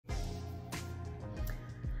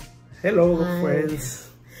Hello, Hi. friends.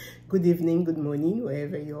 Good evening, good morning,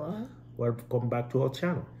 wherever you are. Welcome back to our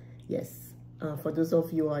channel. Yes, for those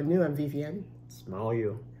of you who are new, I'm Vivian. Smile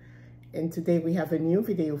you. And today we have a new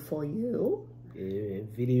video for you. A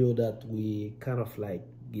video that we kind of like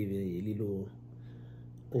give a little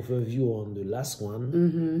overview on the last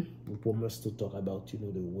one. We promised to talk about, the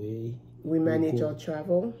way we manage our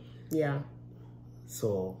travel. Yeah.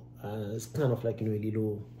 So it's kind of like, a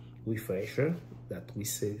little refresher that we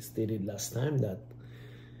stated last time that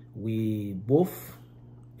we both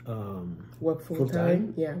work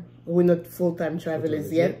full-time. Yeah, we're not full-time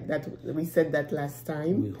travelers yet. That we said that last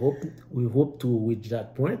time. We hope to reach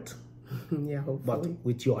that point. Yeah, hopefully. But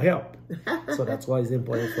with your help. So that's why it's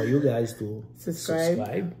important for you guys to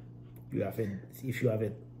subscribe. If you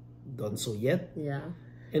haven't done so yet. Yeah.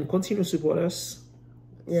 And continue to support us.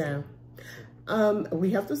 Yeah.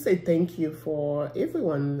 We have to say thank you for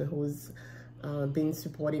everyone who's been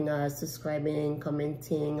supporting us, subscribing,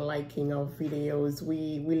 commenting, liking our videos.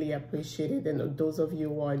 We really appreciate it. And those of you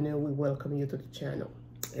who are new, we welcome you to the channel.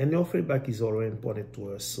 And your feedback is always important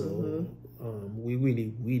to us. So we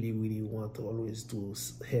really, really, really want always to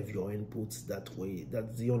have your inputs that way.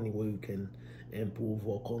 That's the only way we can improve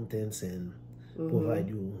our contents and provide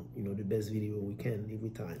you, the best video we can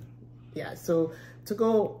every time. Yeah, so to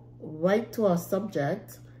go right to our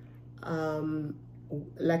subject,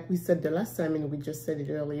 like we said the last time, and we just said it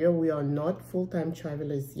earlier, we are not full-time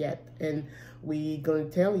travelers yet, and we're going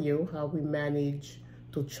to tell you how we manage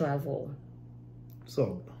to travel.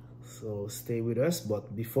 So stay with us,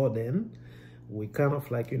 but before then, we kind of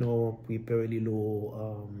like, prepare a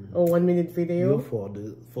little 1 minute video for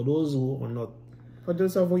those who are not. For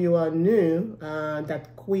those of you who are new,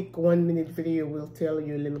 that quick 1 minute video will tell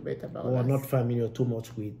you a little bit about us. Or not familiar too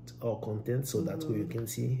much with our content, so that's where you can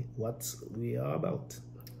see what we are about.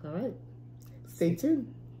 All right, stay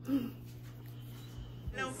tuned.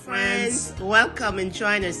 Hello friends, welcome and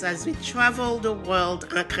join us as we travel the world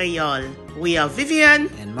en Creole. We are Vivian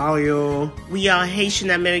and Mario. We are a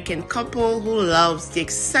Haitian-American couple who loves the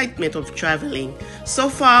excitement of traveling. So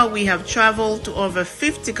far, we have traveled to over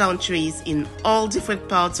 50 countries in all different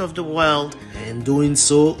parts of the world. And doing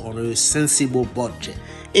so on a sensible budget.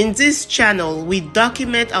 In this channel, we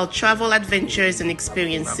document our travel adventures and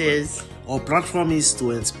experiences. Our platform is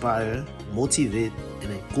to inspire, motivate,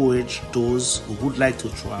 and encourage those who would like to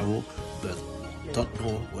travel but don't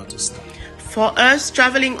know where to start. For us,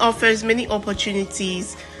 traveling offers many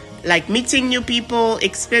opportunities like meeting new people,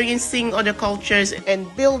 experiencing other cultures, and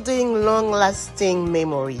building long-lasting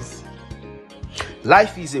memories.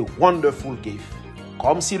 Life is a wonderful gift.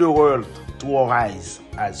 Come see the world through our eyes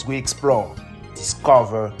as we explore,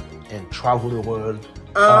 discover, and travel the world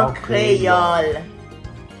en Creole.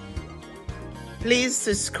 Please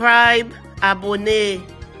subscribe, abonner,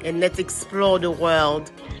 and let's explore the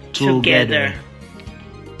world together.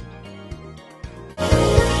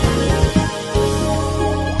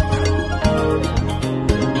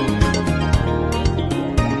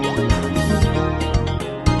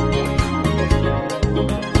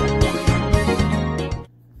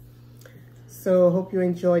 So hope you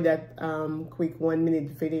enjoyed that quick 1 minute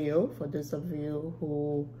video for those of you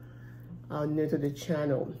who are new to the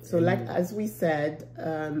channel. So like as we said,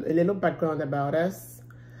 a little background about us.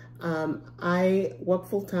 I work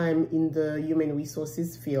full-time in the human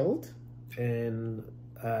resources field. And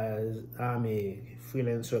I'm a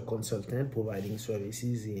freelancer consultant providing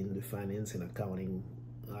services in the finance and accounting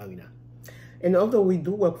arena. And although we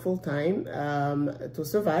do work full-time to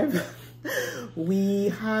survive, we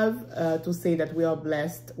have to say that we are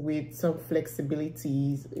blessed with some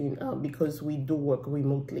flexibilities because we do work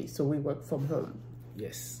remotely, so we work from home.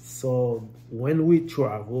 Yes, so when we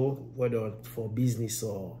travel, whether for business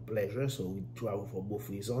or pleasure, so we travel for both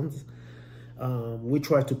reasons, we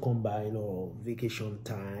try to combine our vacation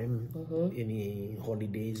time, any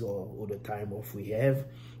holidays or other time off we have,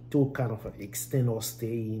 to kind of extend our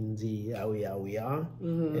stay in the area we are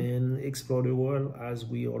and explore the world, as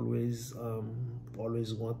we always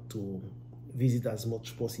want to visit as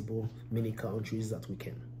much possible many countries that we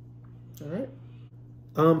can. All right.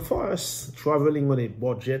 For us, traveling on a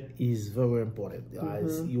budget is very important.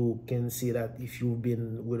 As you can see that if you've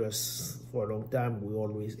been with us for a long time, we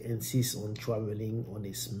always insist on traveling on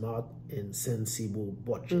a smart and sensible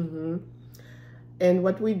budget. And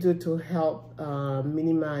what we do to help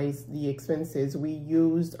minimize the expenses, we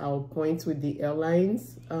use our points with the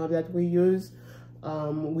airlines that we use.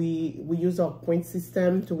 We use our point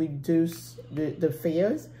system to reduce the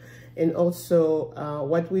fares. And also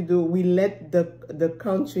what we do, we let the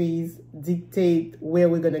countries dictate where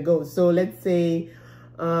we're going to go. So let's say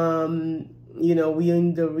You know, we're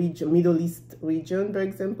in the region, Middle East region, for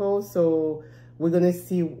example. So we're gonna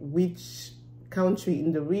see which country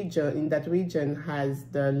in that region has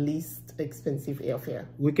the least expensive airfare.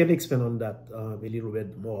 We can expand on that a little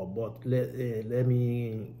bit more, but let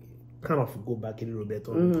me kind of go back a little bit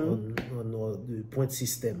on the point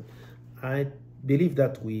system. I believe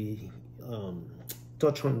that we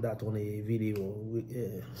touched on that on a video.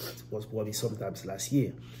 It was probably sometimes last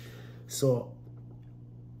year. So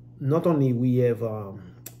not only we have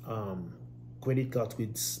credit cards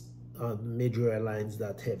with major airlines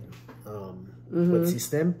that have point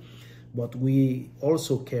system, but we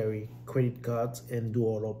also carry credit cards and do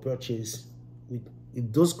all our purchase with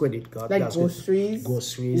those credit cards, like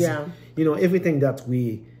groceries, yeah, you know, everything that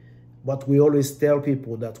but we always tell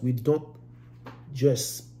people that we don't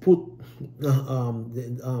just put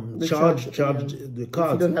charge the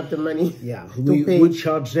card. If you don't have the money, yeah, we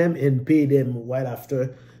charge them and pay them right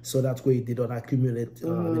after, so that way they don't accumulate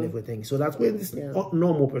and everything. So that way this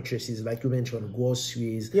normal purchases, like you mentioned,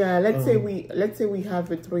 groceries. Yeah, let's say we have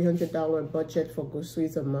a $300 budget for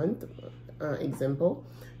groceries a month, example.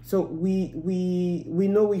 So we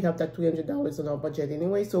know we have that $300 on our budget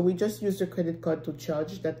anyway. So we just use the credit card to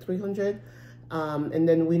charge that $300, and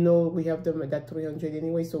then we know we have that $300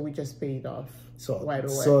 anyway. So we just pay it off right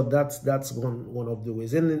away. So that's one of the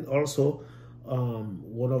ways, and then also.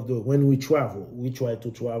 When we travel, we try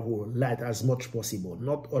to travel light as much possible.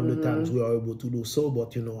 Not all the times we are able to do so,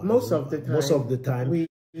 but you know, most of the time we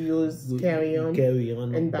use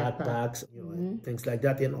carry-on and backpacks, you know, and things like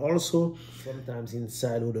that. And also sometimes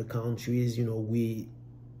inside other countries, you know, we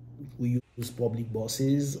use public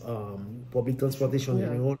buses, public transportation, you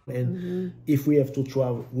know, and if we have to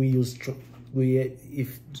travel, we use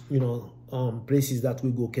if you know places that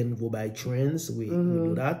we can go by trains, we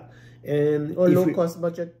do that. And or low-cost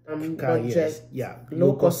budget carriers,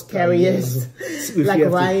 low-cost carriers like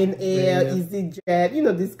Ryanair, EasyJet, you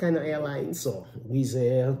know, this kind of airlines. So Wizz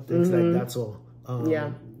Air, things like that. So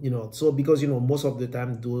you know, so because you know most of the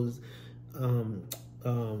time those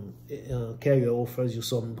carrier offers you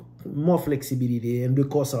some more flexibility, and the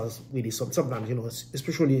costs are really sometimes, you know,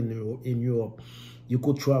 especially in Europe. You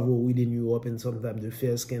could travel within Europe, and sometimes the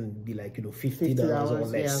fares can be like, you know, $50 or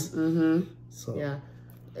less. So yeah.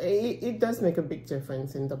 It does make a big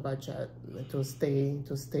difference in the budget to stay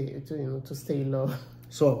low.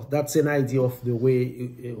 So that's an idea of the way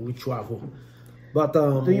we travel. But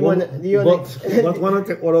do you want to? But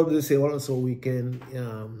one of the say also we can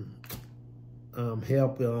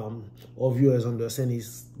help our viewers understand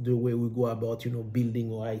is the way we go about, you know,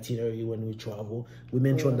 building our itinerary when we travel. We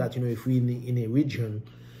mentioned that, you know, if we in a region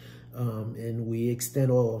and we extend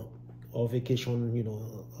our vacation, you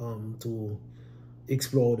know, to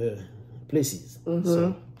explore the places.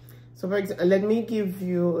 So for example, let me give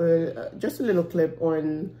you just a little clip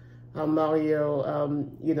on Mario.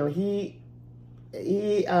 You know, he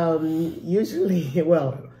usually,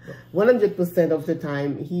 well, 100% of the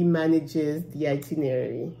time he manages the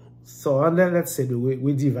itinerary. So and then let's say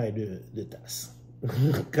we divide the task.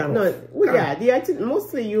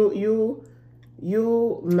 Mostly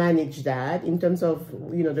you manage that in terms of,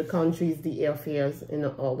 you know, the countries, the airfares, and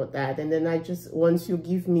all of that, and then once you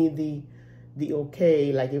give me the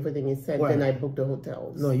okay, like everything is set, then I book the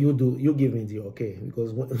hotels. No, you give me the okay,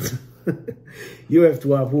 because you have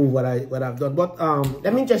to approve what I've done. But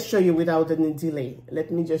let me just show you without any delay. Let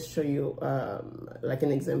me just show you like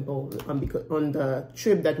an example because on the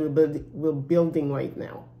trip that we're building right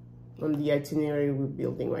now, on the itinerary we're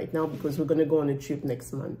building right now, because we're going to go on a trip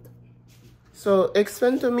next month. So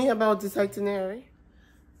explain to me about this itinerary.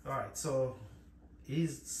 All right, so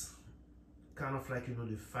it's kind of like, you know,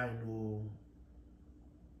 the final.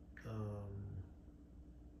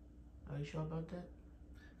 Are you sure about that?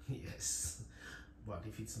 Yes, but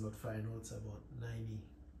if it's not final, it's about 90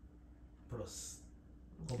 plus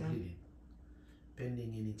completed,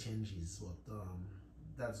 pending any changes. But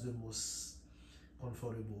that's the most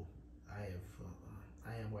comfortable I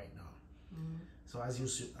am right now. So as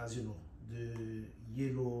you know, the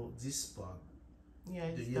yellow, this part,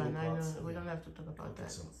 it's done. I know we don't have to talk about that.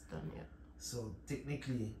 So, it's done yet. So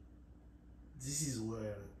technically, this is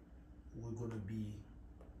where we're gonna be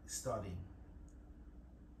starting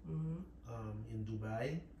in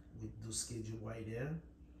Dubai with the schedule right there.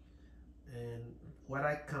 And what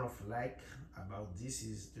I kind of like about this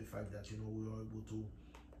is the fact that, you know, we are able to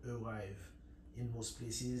arrive in most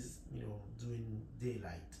places, you know, during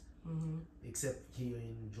daylight. Except here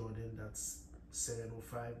in Jordan, that's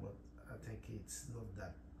 7:05, but I think it's not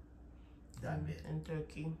that bad. In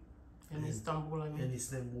Turkey, in Istanbul, I mean. In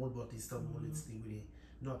Istanbul, but Istanbul it's still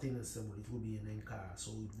not in Istanbul. It will be in Ankara,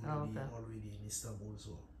 so it will be already in Istanbul.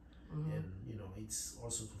 So, and you know, it's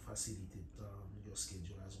also to facilitate your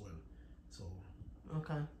schedule as well. So,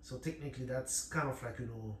 so technically, that's kind of like, you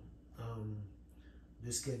know,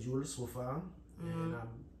 the schedule so far, and I'm,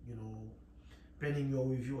 you know, pending your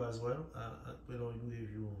review as well. Pending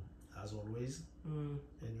review as always, and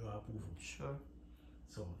your approval. Sure.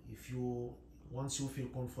 So if you, once you feel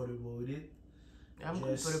comfortable with it, I'm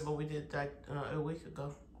comfortable with it like a week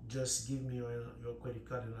ago. Just give me your credit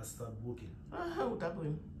card and I start booking. That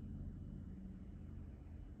way.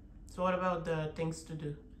 So what about the things to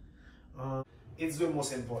do? It's the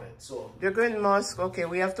most important. So the Great Mosque, okay,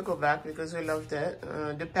 we have to go back because we love that.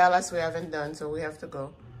 The palace we haven't done, so we have to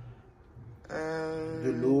go.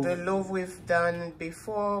 The Louvre we've done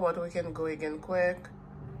before, but we can go again quick.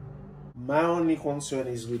 My only concern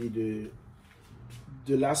is really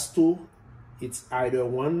the last two. It's either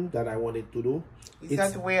one that I wanted to do. Is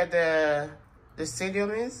that where the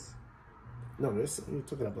stadium is? No, you're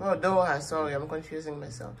talking about. Oh, Doha. Sorry, I'm confusing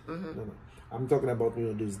myself. No. I'm talking about, you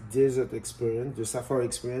know, this desert experience, the safari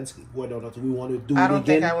experience. Whether or not we want to do it again. I don't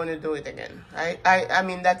think I want to do it again. I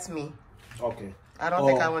mean, that's me. Okay. I don't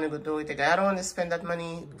think I want to go do it again. I don't want to spend that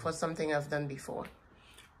money for something I've done before.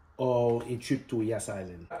 Or a trip to Yas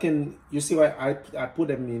Island. You see why I put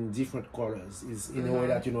them in different colors? Is in a way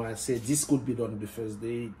that, you know, I say this could be done the first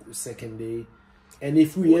day, the second day, and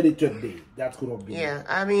if we had a third day, that could not be. Yeah,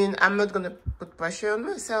 I mean, I'm not gonna put pressure on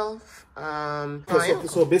myself.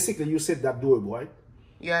 So basically, you said that doable, right?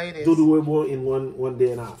 Yeah, it is. Doable in one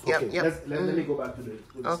day and a half. Yep, okay, yep. Let me go back to the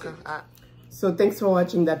okay. So thanks for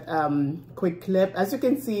watching that quick clip. As you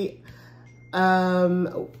can see,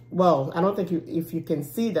 well, I don't think if you can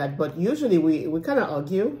see that, but usually we kind of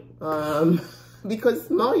argue because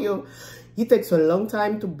Mario, he takes a long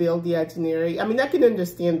time to build the itinerary. I mean, I can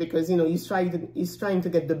understand because, you know, he's trying to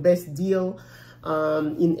get the best deal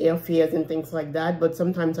in airfares and things like that. But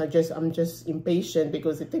sometimes I'm just impatient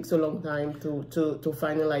because it takes a long time to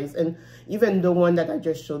finalize. And even the one that I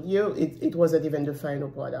just showed you, it wasn't even the final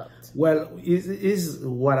product. Well, is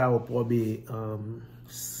what I would probably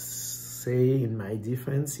say in my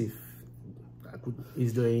defense, if I could,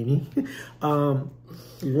 is there any?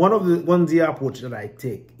 One the approach that I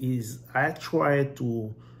take is I try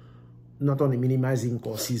to not only minimizing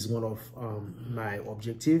costs is one of my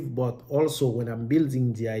objective, but also when I'm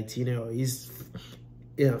building the itinerary is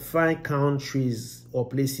find countries or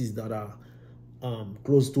places that are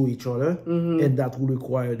close to each other, and that will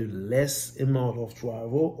require the less amount of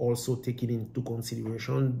travel, also taking into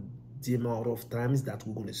consideration the amount of times that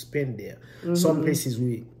we're going to spend there. Some places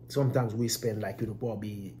sometimes we spend like, you know,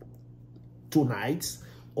 probably 2 nights,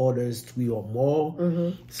 others 3 or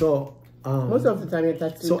more. So most of the time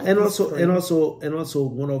that's so and also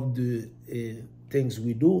one of the things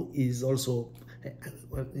we do is also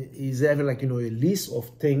having like, you know, a list of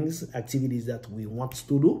activities that we want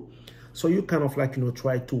to do. So you kind of like, you know,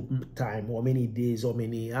 try to time how many days or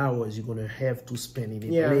many hours you're gonna have to spend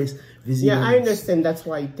in a place visiting. Yeah, I understand that's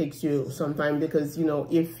why it takes you some time, because, you know,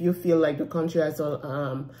 if you feel like the country has a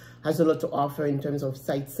lot to offer in terms of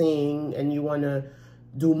sightseeing and you wanna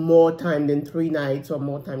do more time than 3 nights or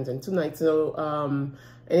more times than 2 nights. So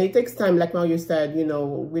and it takes time, like Mario said, you know,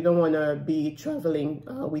 we don't wanna be traveling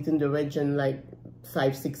within the region like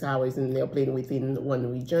 5-6 hours in the airplane within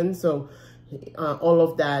one region. So all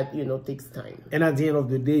of that, you know, takes time. And at the end of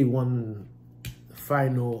the day, one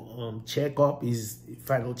final check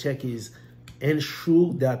is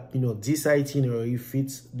ensure that, you know, this itinerary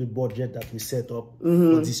fits the budget that we set up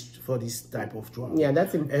for this type of travel. Yeah,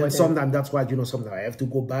 that's important. And sometimes that's why, you know, sometimes I have to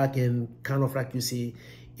go back and kind of like, you see,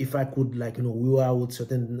 if I could, like, you know, we are with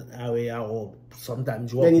certain area, or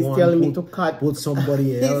sometimes then he's telling me to put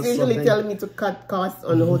somebody else. He's usually telling me to cut costs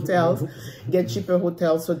on hotels, get cheaper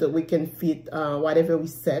hotels so that we can fit whatever we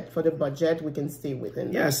set for the budget, we can stay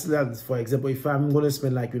within. Yes, that's, for example, if I'm going to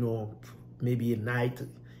spend like, you know, maybe a night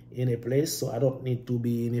in a place, so I don't need to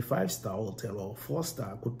be in a 5-star hotel or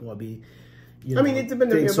 4-star. I could probably, you know, I mean, it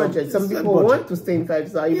depends on your budget. Some people want to stay in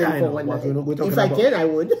 5-star even for one night. If I can, I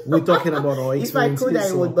would. We're talking about our experiences. If I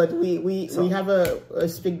could, I would. But we have a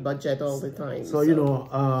strict budget all the time. So you know,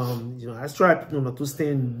 I try, you know, to stay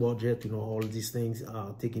in budget. You know, all these things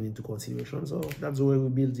are taken into consideration. So that's the way we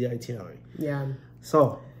build the itinerary. Yeah.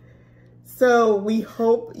 So we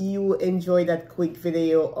hope you enjoy that quick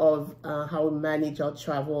video of how we manage our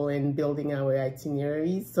travel and building our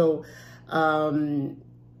itineraries. So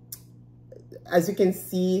as you can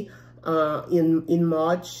see, in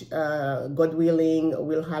March, God willing,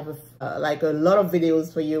 we'll have like a lot of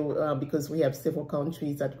videos for you because we have several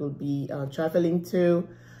countries that we'll be traveling to.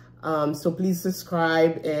 So please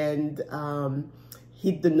subscribe and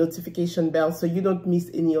hit the notification bell so you don't miss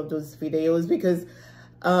any of those videos, because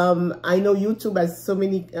I know YouTube has so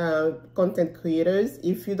many content creators.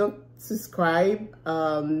 If you don't subscribe,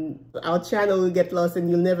 our channel will get lost and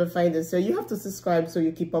you'll never find us. So you have to subscribe so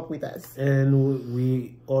you keep up with us. And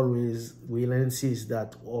we always will insist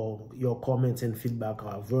that your comments and feedback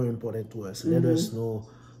are very important to us. Let us know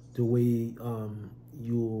the way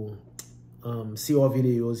you see our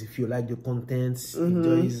videos, if you like the contents, if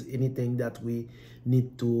there is anything that we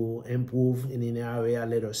need to improve in any area,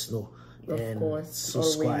 let us know. Of course,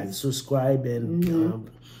 subscribe and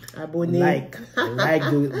like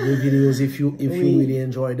the videos if you really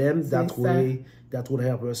enjoy them. That way that would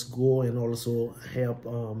help us grow and also help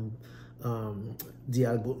the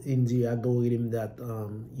algorithm that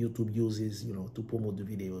YouTube uses, to promote the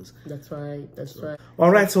videos. That's right.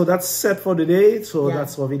 All right, so that's set for today. So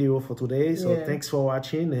that's our video for today. So thanks for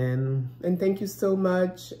watching, and thank you so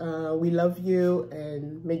much. We love you,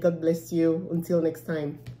 and may God bless you. Until next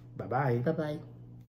time. Bye-bye. Bye-bye.